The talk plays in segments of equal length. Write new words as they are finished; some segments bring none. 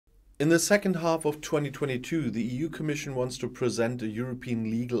In the second half of 2022, the EU Commission wants to present a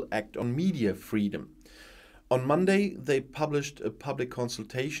European legal act on media freedom. On Monday, they published a public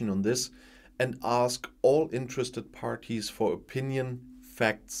consultation on this and asked all interested parties for opinion,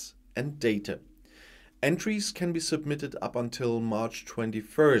 facts, and data. Entries can be submitted up until March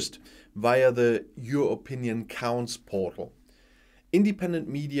 21st via the Your Opinion Counts portal. Independent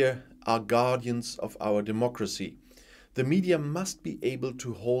media are guardians of our democracy. The media must be able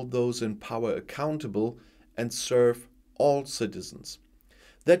to hold those in power accountable and serve all citizens.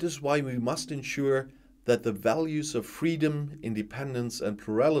 That is why we must ensure that the values of freedom, independence, and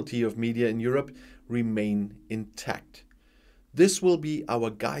plurality of media in Europe remain intact. This will be our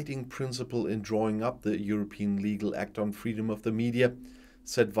guiding principle in drawing up the European Legal Act on Freedom of the Media,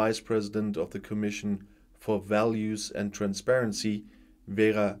 said Vice President of the Commission for Values and Transparency,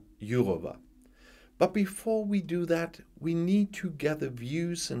 Věra Jourová. But before we do that, we need to gather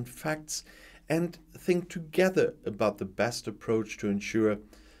views and facts and think together about the best approach to ensure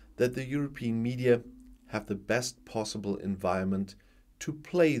that the European media have the best possible environment to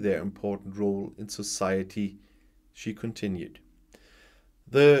play their important role in society, she continued.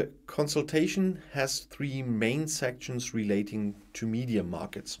 The consultation has three main sections relating to media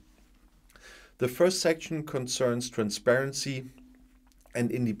markets. The first section concerns transparency and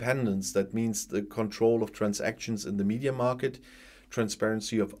independence. That means the control of transactions in the media market,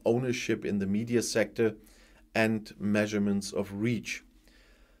 transparency of ownership in the media sector, and measurements of reach.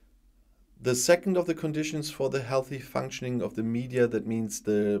 The second of the conditions for the healthy functioning of the media, that means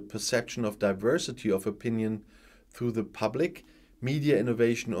the perception of diversity of opinion through the public, media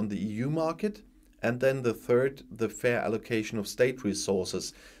innovation on the EU market, and then the third, the fair allocation of state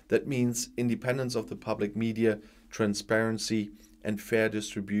resources. That means independence of the public media, transparency, and fair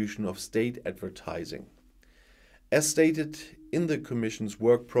distribution of state advertising. As stated in the Commission's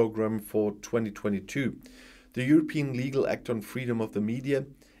work program for 2022, the European Legal Act on Freedom of the Media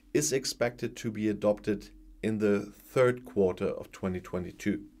is expected to be adopted in the third quarter of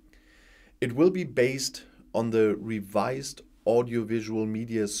 2022. It will be based on the revised Audiovisual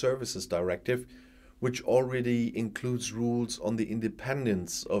Media Services Directive, which already includes rules on the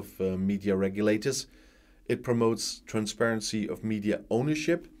independence of media regulators. It promotes transparency of media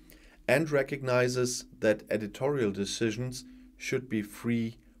ownership and recognizes that editorial decisions should be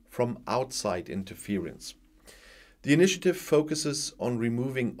free from outside interference. The initiative focuses on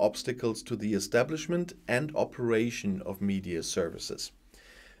removing obstacles to the establishment and operation of media services.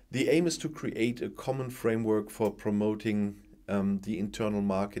 The aim is to create a common framework for promoting the internal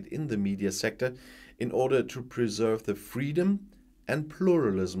market in the media sector in order to preserve the freedom and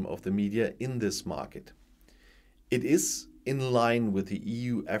pluralism of the media in this market. It is in line with the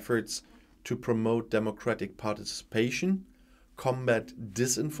EU efforts to promote democratic participation, combat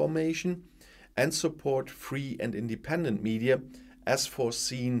disinformation, and support free and independent media as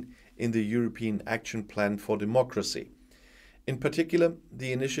foreseen in the European Action Plan for Democracy. In particular,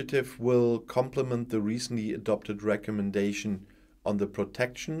 the initiative will complement the recently adopted recommendation on the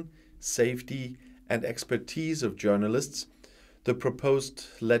protection, safety, and expertise of journalists, the proposed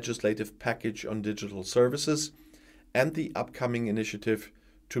legislative package on digital services, and the upcoming initiative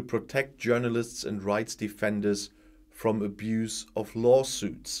to protect journalists and rights defenders from abuse of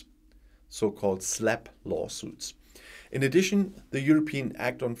lawsuits, so-called SLAPP lawsuits. In addition, the European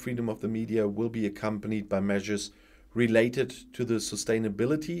Act on Freedom of the Media will be accompanied by measures related to the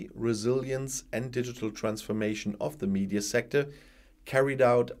sustainability, resilience, and digital transformation of the media sector carried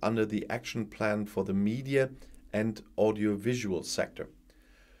out under the Action Plan for the Media and Audiovisual Sector.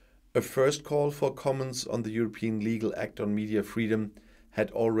 A first call for comments on the European Legal Act on Media Freedom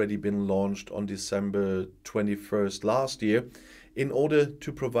had already been launched on December 21st last year in order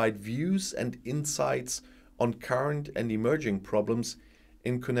to provide views and insights on current and emerging problems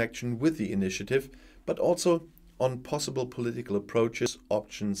in connection with the initiative, but also on possible political approaches,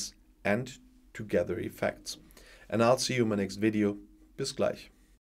 options, and to gather effects. And I'll see you in my next video. Bis gleich.